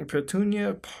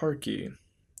 Petunia Parky.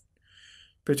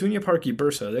 Petunia Parky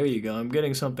Bursa, there you go. I'm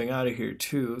getting something out of here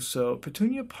too. So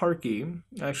Petunia Parky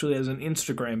actually has an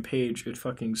Instagram page, it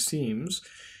fucking seems.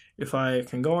 If I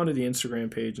can go onto the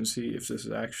Instagram page and see if this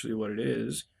is actually what it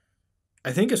is.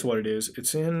 I think it's what it is.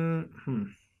 It's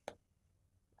in...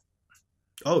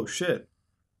 Oh, shit.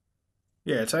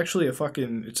 Yeah, it's actually a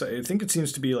fucking... I think it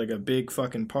seems to be like a big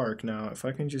fucking park. Now, if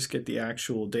I can just get the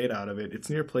actual date out of it, it's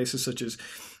near places such as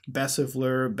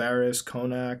Bessifleur, Barris,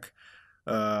 Konak.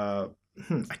 I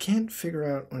can't figure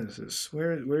out... What is this?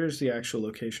 Where is the actual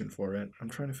location for it? I'm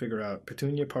trying to figure out.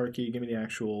 Petunia Parky, give me the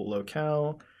actual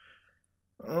locale.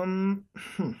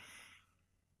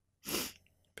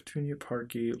 Petunia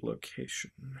Parky location.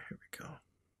 Here we go.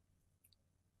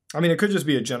 I mean, it could just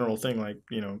be a general thing, like,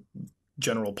 you know,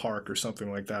 General Park or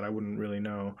something like that. I wouldn't really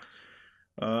know.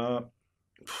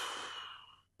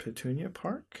 Petunia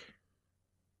Park?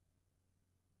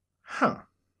 Huh.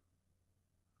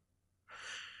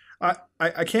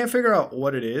 I can't figure out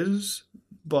what it is,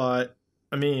 but,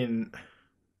 I mean,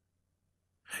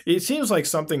 it seems like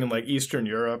something in, like, Eastern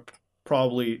Europe.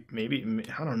 Probably, maybe,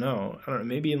 I don't know,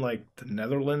 maybe in, like, the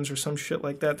Netherlands or some shit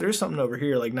like that. There's something over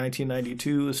here, like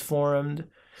 1992 was formed.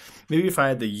 Maybe if I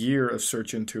had the year of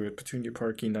search into it, Petunia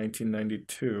Parky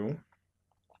 1992,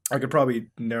 I could probably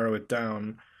narrow it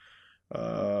down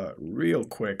real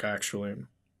quick, actually.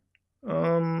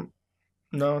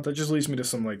 No, that just leads me to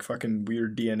some, like, fucking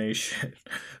weird DNA shit.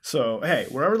 So, hey,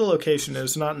 wherever the location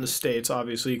is, not in the States,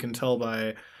 obviously, you can tell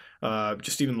by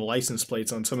just even the license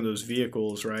plates on some of those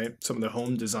vehicles, right? Some of the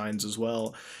home designs as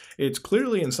well. It's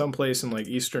clearly in some place in, like,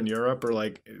 Eastern Europe or,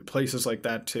 like, places like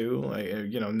that, too. Like,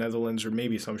 you know, Netherlands or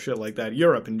maybe some shit like that.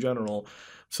 Europe in general.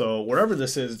 So, wherever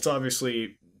this is, it's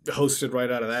obviously hosted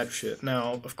right out of that shit.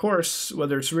 Now, of course,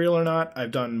 whether it's real or not, I've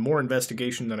done more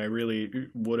investigation than I really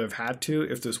would have had to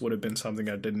if this would have been something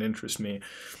that didn't interest me.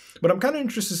 But I'm kind of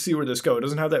interested to see where this goes. It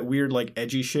doesn't have that weird, like,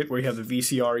 edgy shit where you have the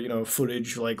VCR, you know,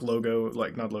 footage, like, logo,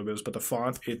 like, not logos, but the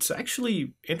font. It's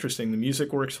actually interesting. The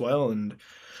music works well, and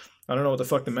I don't know what the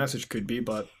fuck the message could be,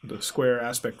 but the square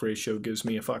aspect ratio gives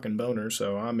me a fucking boner,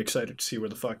 so I'm excited to see where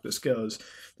the fuck this goes.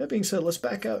 That being said, let's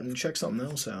back out and check something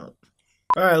else out.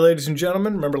 Alright, ladies and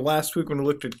gentlemen, remember last week when we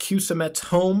looked at QSubmet's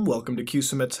home? Welcome to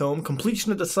QSubmet's home.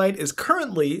 Completion of the site is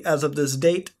currently, as of this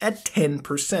date, at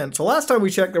 10%. So last time we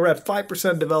checked, they were at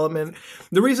 5% development.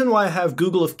 The reason why I have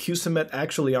Google of QSubmet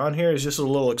actually on here is just a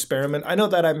little experiment. I know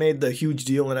that I made the huge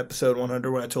deal in episode 100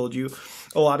 when I told you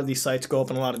a lot of these sites go up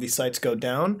and a lot of these sites go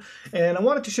down. And I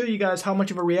wanted to show you guys how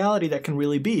much of a reality that can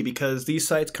really be, because these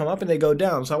sites come up and they go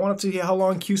down. So I wanted to see how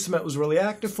long QSubmet was really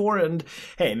active for, and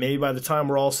hey, maybe by the time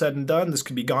we're all said and done, this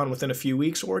could be gone within a few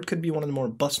weeks, or it could be one of the more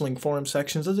bustling forum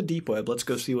sections of the deep web. Let's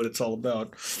go see what it's all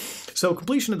about. So,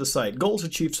 completion of the site. Goals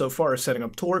achieved so far are setting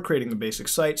up Tor, creating the basic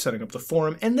site, setting up the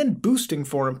forum, and then boosting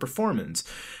forum performance.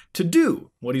 To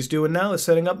do, what he's doing now is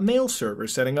setting up mail server,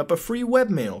 setting up a free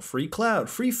webmail, free cloud,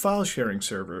 free file sharing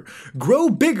server. Grow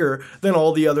bigger than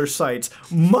all the other sites.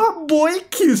 My boy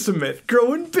QSubmet,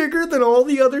 growing bigger than all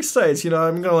the other sites. You know,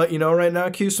 I'm gonna let you know right now,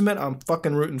 QSubmet, I'm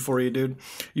fucking rooting for you, dude.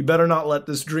 You better not let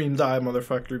this dream die,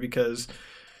 motherfucker, because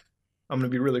I'm gonna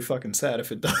be really fucking sad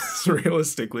if it does,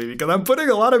 realistically, because I'm putting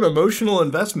a lot of emotional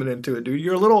investment into it, dude.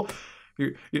 You're a little...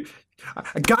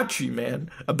 I got you, man.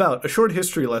 About a short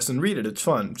history lesson. Read it. It's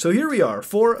fun. So here we are,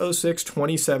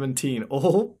 4/06/2017.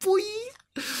 Oh, boy.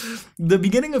 The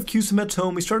beginning of QSubmet's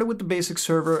home. We started with the basic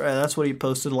server. That's what he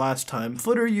posted last time.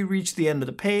 Footer, you reached the end of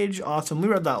the page. Awesome. We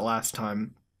read that last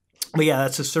time. But yeah,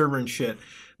 that's his server and shit.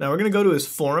 Now we're going to go to his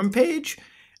forum page.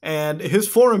 And his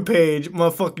forum page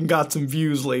motherfucking got some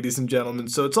views, ladies and gentlemen.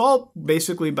 So it's all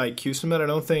basically by QSubmet. I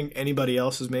don't think anybody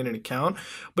else has made an account.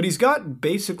 But he's got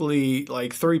basically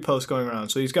like 3 posts going around.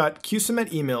 So he's got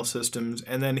QSubmet email systems.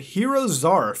 And then Hero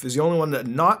Zarf is the only one that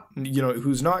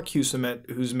who's not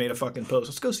QSubmet who's made a fucking post.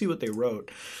 Let's go see what they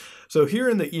wrote. So here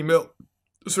in the email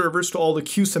servers to all the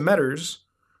QSubmetters.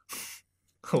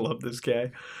 I love this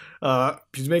guy.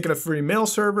 He's making a free mail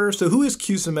server. So who is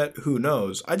QSubmet? Who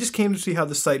knows? I just came to see how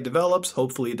the site develops.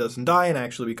 Hopefully it doesn't die and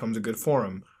actually becomes a good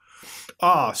forum.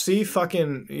 See,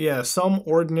 fucking, yeah, some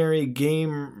ordinary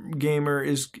gamer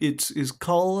is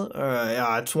called,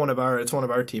 yeah, it's one of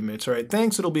our teammates, right?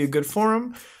 Thanks, it'll be a good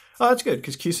forum. Oh, that's good,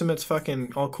 because QSubmet's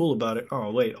fucking all cool about it. Oh,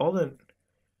 wait, all the...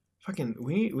 Fucking,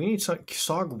 we need some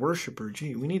SOG worshiper.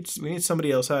 Gee, we need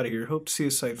somebody else out of here. Hope to see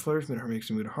a site flourish. Her makes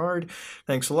the mood hard.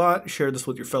 Thanks a lot. Share this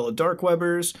with your fellow dark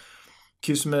webbers.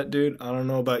 QSubmet, dude. I don't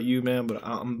know about you, man, but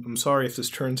I'm sorry if this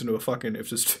turns into a fucking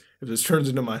if this turns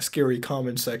into my scary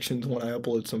comment sections when I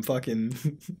upload some fucking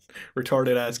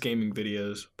retarded ass gaming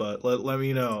videos. But let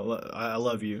me know. I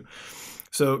love you.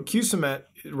 So QSumet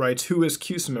writes, who is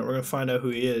QSumet? We're going to find out who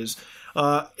he is.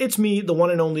 It's me, the one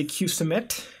and only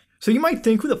QSumet. So you might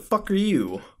think, who the fuck are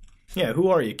you? Yeah, who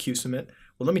are you, QSumet?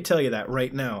 Well, let me tell you that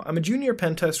right now. I'm a junior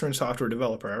pen tester and software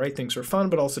developer. I write things for fun,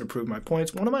 but also to prove my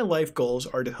points. One of my life goals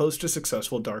are to host a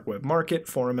successful dark web market,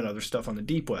 forum, and other stuff on the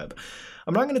deep web.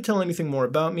 I'm not going to tell anything more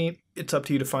about me. It's up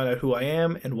to you to find out who I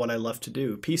am and what I love to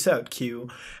do. Peace out, Q.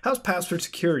 How's password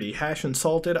security? Hash and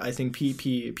salted. I think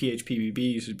PHPBB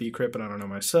uses bcrypt, but I don't know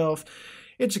myself.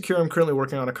 It's secure. I'm currently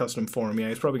working on a custom forum. Yeah,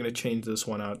 he's probably going to change this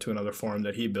one out to another forum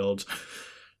that he builds.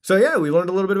 So yeah, we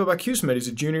learned a little bit about QSumet. He's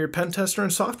a junior pen tester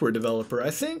and software developer. I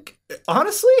think,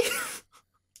 honestly,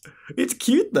 it's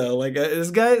cute though. Like this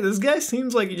guy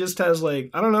seems like he just has like,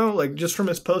 I don't know, like just from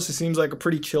his posts, he seems like a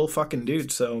pretty chill fucking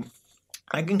dude. So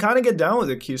I can kind of get down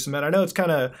with it, QSumet. I know it's kind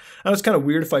of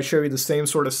weird if I show you the same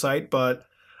sort of site, but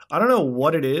I don't know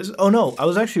what it is. Oh no, I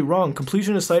was actually wrong.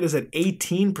 Completion of site is at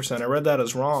 18%. I read that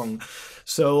as wrong.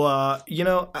 So you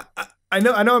know, I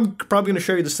know I'm probably going to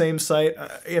show you the same site,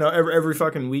 you know, every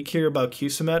fucking week here about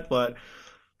QSumet, but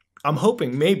I'm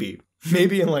hoping maybe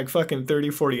in like fucking 30,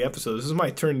 40 episodes, this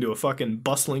might turn into a fucking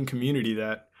bustling community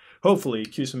that hopefully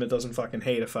QSumet doesn't fucking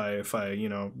hate if I, you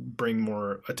know, bring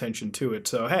more attention to it.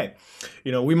 So, hey,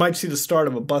 you know, we might see the start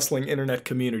of a bustling internet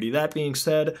community. That being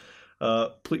said,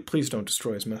 please don't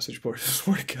destroy his message board, I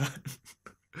swear to God.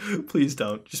 Please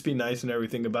don't. Just be nice and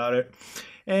everything about it.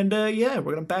 And yeah,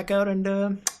 we're going to back out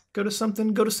and go to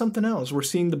something else. We're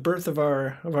seeing the birth of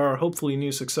our hopefully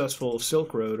new successful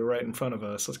Silk Road right in front of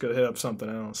us. Let's go hit up something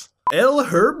else. El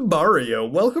Herbario,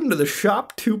 welcome to the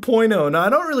shop 2.0. Now I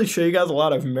don't really show you guys a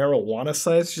lot of marijuana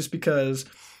sites just because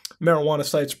marijuana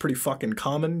sites are pretty fucking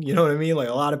common. You know what I mean? Like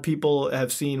a lot of people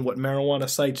have seen what marijuana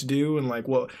sites do, and like,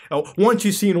 well, once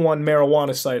you've seen one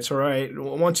marijuana sites, all right.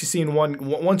 Once you've seen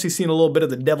a little bit of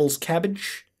the devil's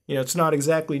cabbage, you know, it's not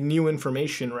exactly new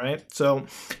information, right? So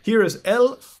here is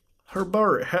El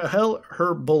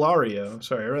Herbolario.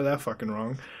 Sorry, I read that fucking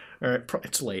wrong. All right,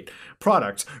 it's late.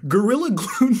 Products. Gorilla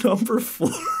Glue number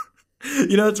 4.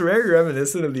 You know, it's very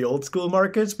reminiscent of the old school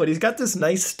markets, but he's got this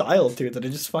nice style to it that I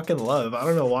just fucking love. I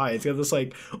don't know why. It's got this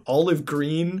like olive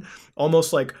green,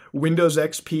 almost like Windows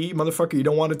XP. Motherfucker, you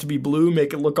don't want it to be blue,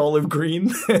 make it look olive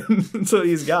green. That's what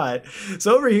he's got.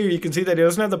 So over here, you can see that he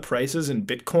doesn't have the prices in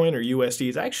Bitcoin or USD.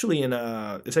 It's actually in,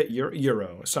 is that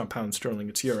Euro? It's not pound sterling,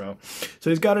 it's Euro. So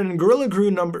he's got it in Gorilla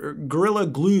Glue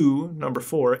number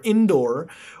 4, indoor.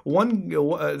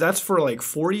 That's for like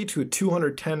 40 to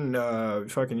 210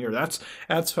 fucking euro. That's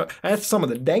some of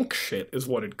the dank shit is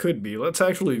what it could be. Let's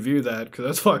actually view that because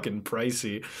that's fucking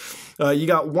pricey. You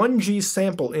got 1G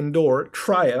sample indoor.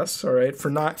 Try us, all right, for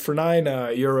 9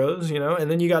 euros, you know, and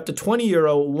then you got the 20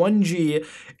 euro 1G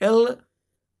El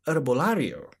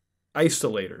Herbolario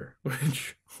isolator,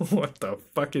 which what the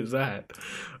fuck is that?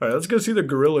 All right, let's go see the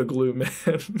Gorilla Glue, man.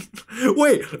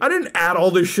 Wait, I didn't add all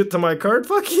this shit to my cart.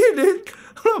 Fuck you, dude.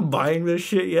 I'm not buying this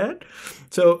shit yet.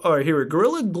 So, all right, here,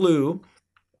 Gorilla Glue.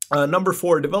 Number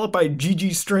 4, developed by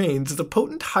GG Strains, is a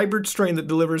potent hybrid strain that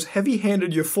delivers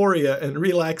heavy-handed euphoria and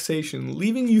relaxation,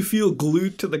 leaving you feel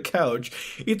glued to the couch.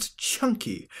 It's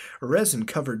chunky.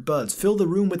 Resin-covered buds fill the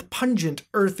room with pungent,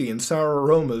 earthy, and sour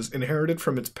aromas inherited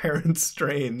from its parent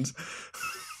strains.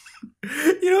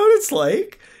 You know what it's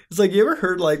like? It's like, you ever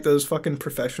heard like those fucking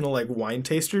professional like wine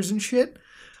tasters and shit?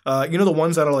 You know the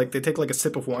ones that are like, they take like a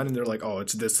sip of wine and they're like, oh,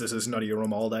 it's this is nutty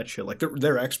aroma, all that shit. Like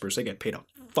they're experts. They get paid a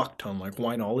fuck ton, like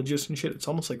winologists and shit. It's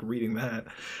almost like reading that.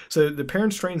 So the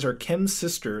parent strains are Ken's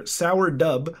Sister, Sour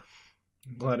Dub.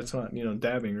 I'm glad it's not, you know,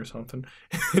 dabbing or something.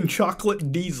 And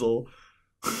Chocolate Diesel.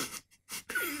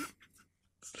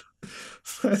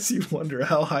 As you wonder,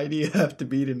 how high do you have to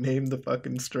be to name the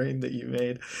fucking strain that you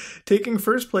made? Taking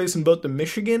first place in both the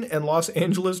Michigan and Los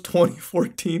Angeles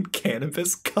 2014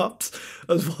 Cannabis Cups,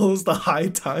 as well as the High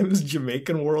Times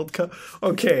Jamaican World Cup.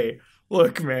 Okay,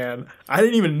 look, man, I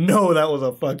didn't even know that was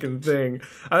a fucking thing.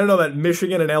 I didn't know that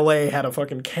Michigan and LA had a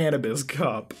fucking Cannabis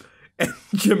Cup. And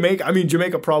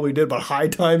Jamaica probably did, but High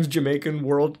Times Jamaican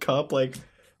World Cup, like...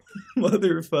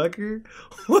 Motherfucker,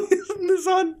 what isn't this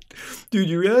on? Dude,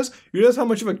 you realize how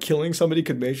much of a killing somebody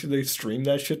could make sure they stream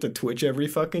that shit to Twitch every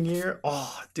fucking year?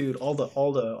 Oh, dude, all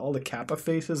the Kappa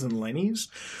faces and Lennies.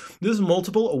 This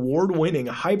multiple award-winning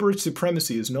hybrid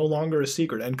supremacy is no longer a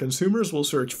secret, and consumers will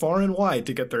search far and wide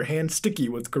to get their hands sticky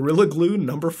with Gorilla Glue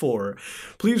number 4.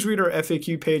 Please read our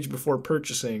FAQ page before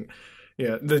purchasing.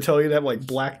 Yeah, they tell you to have like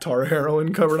black tar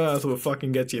heroin covered on. That's what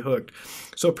fucking gets you hooked.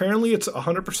 So apparently it's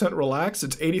 100% relaxed.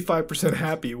 It's 85%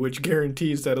 happy, which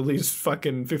guarantees that at least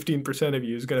fucking 15% of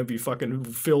you is going to be fucking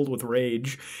filled with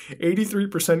rage.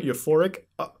 83% euphoric,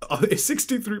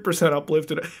 63%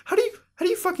 uplifted. How do How do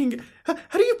you fucking, how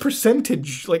do you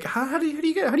percentage, like, how do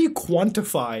you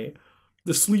quantify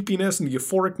the sleepiness and the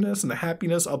euphoricness and the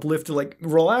happiness uplifted? Like,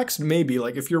 relaxed, maybe.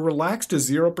 Like, if you're relaxed to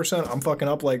 0%, I'm fucking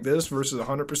up like this, versus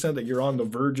 100% that you're on the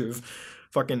verge of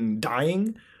fucking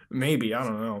dying, maybe, I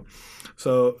don't know.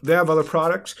 So, they have other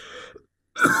products,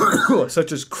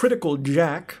 such as Critical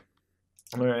Jack.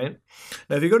 All right.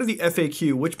 Now, if you go to the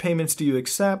FAQ, which payments do you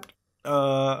accept?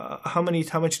 How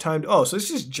much time? Oh, so it's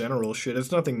just general shit.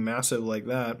 It's nothing massive like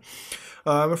that.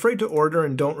 I'm afraid to order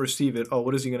and don't receive it. Oh,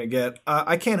 what is he gonna get?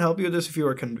 I can't help you with this if you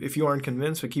aren't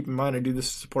convinced. But keep in mind, I do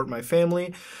this to support my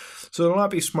family, so it'll not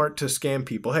be smart to scam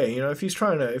people. Hey, you know, if he's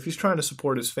trying to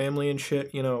support his family and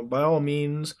shit, you know, by all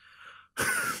means.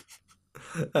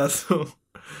 So,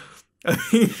 I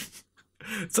mean,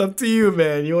 it's up to you,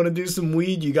 man. You want to do some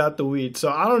weed, you got the weed.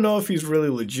 So I don't know if he's really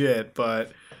legit,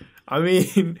 but I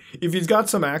mean, if he's got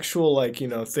some actual, like, you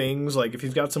know, things, like, if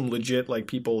he's got some legit, like,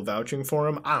 people vouching for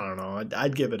him, I don't know,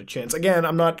 I'd give it a chance. Again,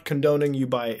 I'm not condoning you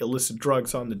buy illicit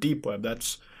drugs on the deep web.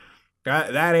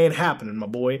 That ain't happening, my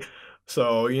boy.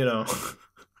 So, you know,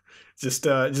 just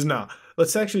no.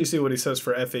 Let's actually see what he says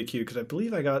for FAQ, because I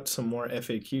believe I got some more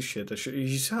FAQ shit.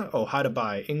 Oh, how to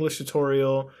buy. English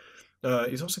tutorial.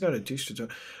 He's also got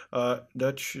a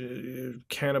Dutch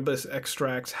cannabis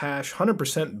extracts hash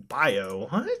 100% bio.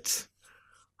 What?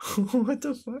 What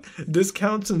the fuck?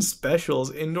 Discounts and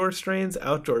specials. Indoor strains,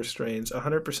 outdoor strains.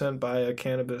 100% bio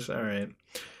cannabis. All right.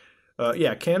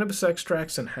 Yeah, cannabis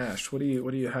extracts and hash. What do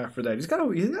you have for that? He's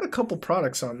got a couple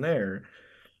products on there.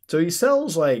 So he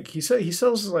sells like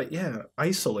yeah,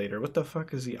 isolator. What the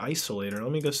fuck is the isolator?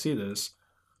 Let me go see this.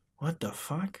 What the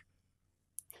fuck?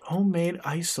 Homemade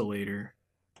isolator.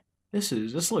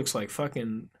 This looks like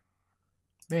fucking,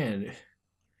 man,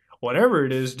 whatever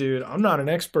it is, dude. I'm not an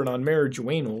expert on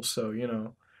marijuana, so, you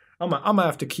know, I'm gonna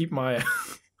have to keep my I'm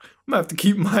gonna have to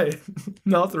keep my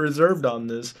mouth reserved on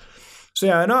this. So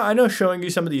yeah, I know showing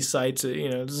you some of these sites, you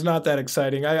know, it's not that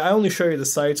exciting. I only show you the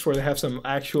sites where they have some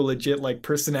actual legit, like,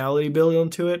 personality built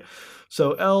into it.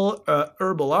 So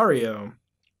Herbalario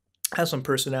has some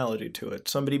personality to it.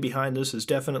 Somebody behind this is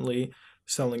definitely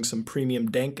selling some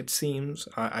premium dank, it seems.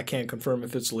 I can't confirm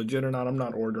if it's legit or not. I'm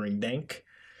not ordering dank,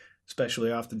 especially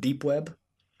off the deep web.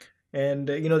 And,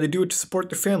 you know, they do it to support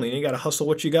their family. And you gotta hustle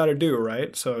what you gotta do,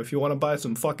 right? So if you want to buy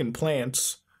some fucking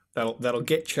plants that'll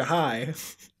get you high,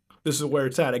 this is where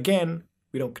it's at. Again,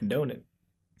 we don't condone it,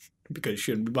 because you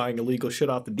shouldn't be buying illegal shit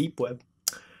off the deep web.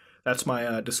 That's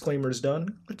my disclaimers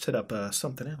done. Let's hit up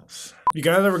something else. You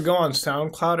guys ever go on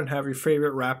SoundCloud and have your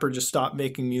favorite rapper just stop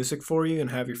making music for you,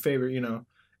 and have your favorite, you know,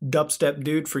 dubstep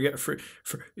dude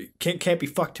can't be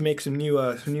fucked to make some new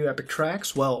epic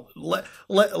tracks? Well,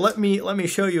 let me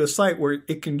show you a site where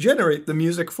it can generate the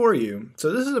music for you.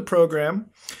 So this is a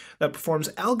program that performs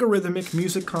algorithmic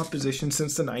music composition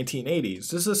since the 1980s.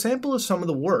 This is a sample of some of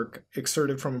the work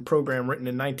excerpted from a program written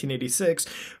in 1986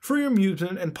 for your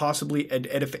amusement and possibly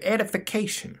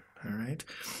edification. All right.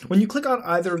 When you click on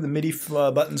either of the MIDI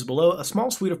buttons below, a small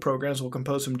suite of programs will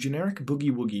compose some generic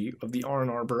boogie-woogie of the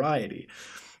R&R variety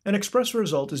and express the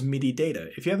result as MIDI data.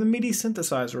 If you have a MIDI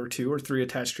synthesizer or 2 or 3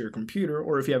 attached to your computer,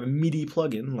 or if you have a MIDI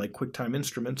plugin like QuickTime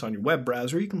Instruments on your web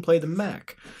browser, you can play the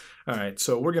Mac. All right,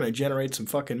 so we're going to generate some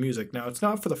fucking music. Now, it's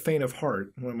not for the faint of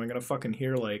heart. What, am I going to fucking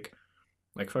hear, like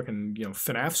fucking, you know,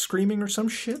 FNAF screaming or some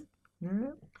shit?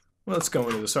 Well, let's go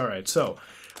into this. All right, so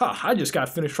I just got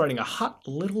finished writing a hot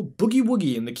little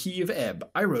boogie-woogie in the key of ebb.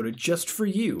 I wrote it just for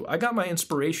you. I got my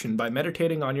inspiration by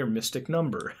meditating on your mystic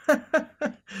number.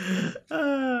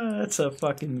 That's a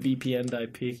fucking VPN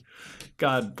IP.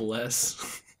 God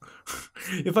bless.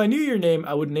 If I knew your name,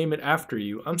 I would name it after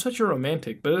you. I'm such a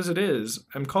romantic, but as it is,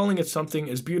 I'm calling it something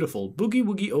as beautiful. Boogie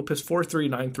Woogie Opus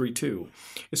 43932.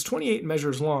 It's 28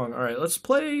 measures long. All right, let's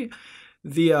play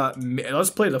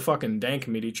the fucking dank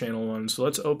MIDI channel one. So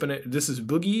let's open it. This is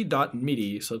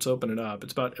boogie.midi, so let's open it up.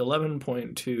 It's about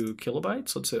 11.2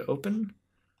 kilobytes. Let's hit open.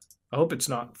 I hope it's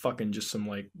not fucking just some,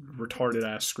 like, retarded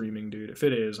ass screaming dude. If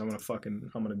it is, I'm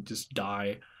gonna just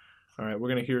die. All right, we're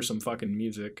gonna hear some fucking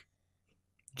music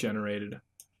generated.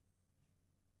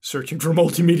 Searching for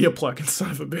multimedia plugins,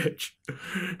 son of a bitch.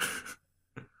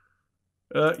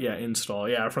 Yeah, install.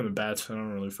 Yeah, from the bats. I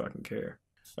don't really fucking care.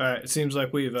 All right, it seems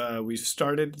like we've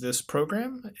started this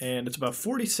program, and it's about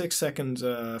 46 seconds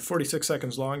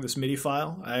long, this MIDI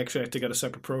file. I actually have to get a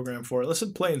separate program for it. Let's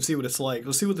hit play and see what it's like.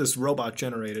 Let's see what this robot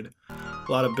generated. A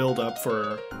lot of build up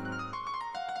for...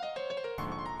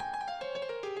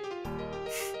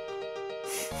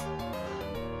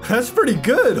 That's pretty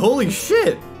good, holy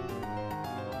shit!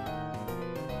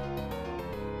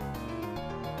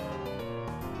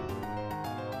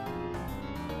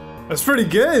 That's pretty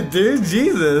good, dude.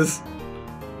 Jesus.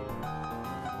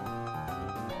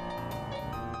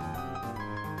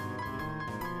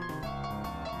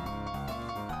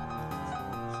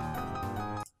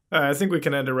 Alright, I think we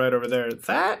can end it right over there.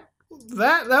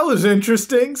 That was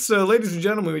interesting. So, ladies and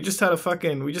gentlemen, we just had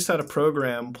a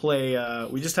program play,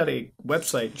 we just had a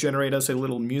website generate us a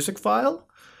little music file,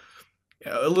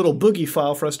 a little boogie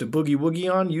file for us to boogie woogie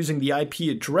on using the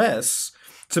IP address.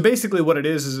 So basically what it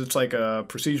is it's like a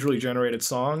procedurally generated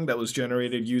song that was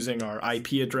generated using our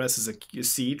IP address as a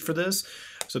seed for this.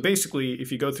 So basically,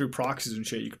 if you go through proxies and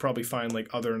shit, you could probably find like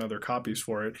other and other copies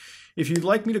for it. If you'd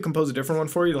like me to compose a different one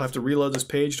for you, you'll have to reload this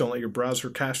page. Don't let your browser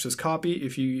cache this copy.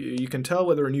 If you can tell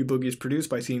whether a new boogie is produced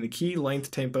by seeing the key,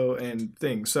 length, tempo, and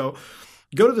things. So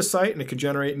go to the site and it could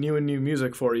generate new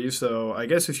music for you. So I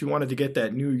guess if you wanted to get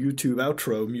that new YouTube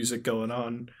outro music going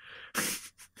on,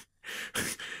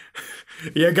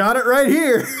 you got it right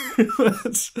here. that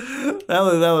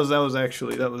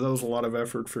was a lot of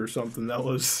effort for something that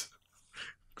was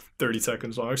 30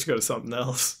 seconds long. I just go to something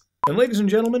else. And ladies and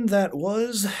gentlemen, that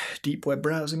was Deep Web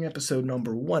Browsing episode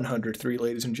number 103,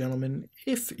 ladies and gentlemen.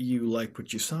 If you liked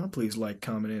what you saw, please like,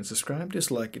 comment, and subscribe.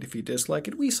 Dislike it if you dislike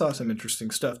it. We saw some interesting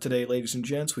stuff today, ladies and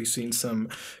gents. We've seen some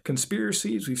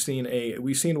conspiracies. We've seen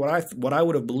what I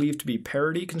would have believed to be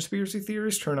parody conspiracy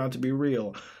theories turn out to be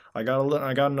real. I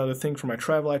got another thing for my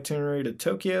travel itinerary to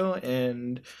Tokyo,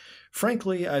 and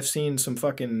frankly, I've seen some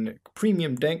fucking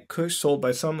premium dank kush sold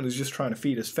by someone who's just trying to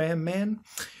feed his fam, man.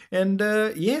 And,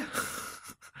 yeah.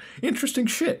 Interesting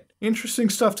shit. Interesting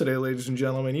stuff today, ladies and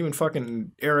gentlemen. Even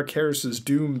fucking Eric Harris's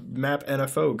Doom Map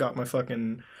NFO got my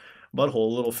fucking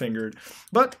butthole a little fingered.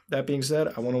 But, that being said,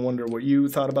 I want to wonder what you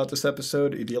thought about this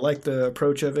episode. If you like the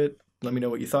approach of it, let me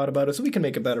know what you thought about it so we can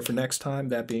make it better for next time.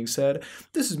 That being said,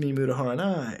 this is me, Mudahar, and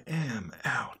I am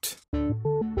out.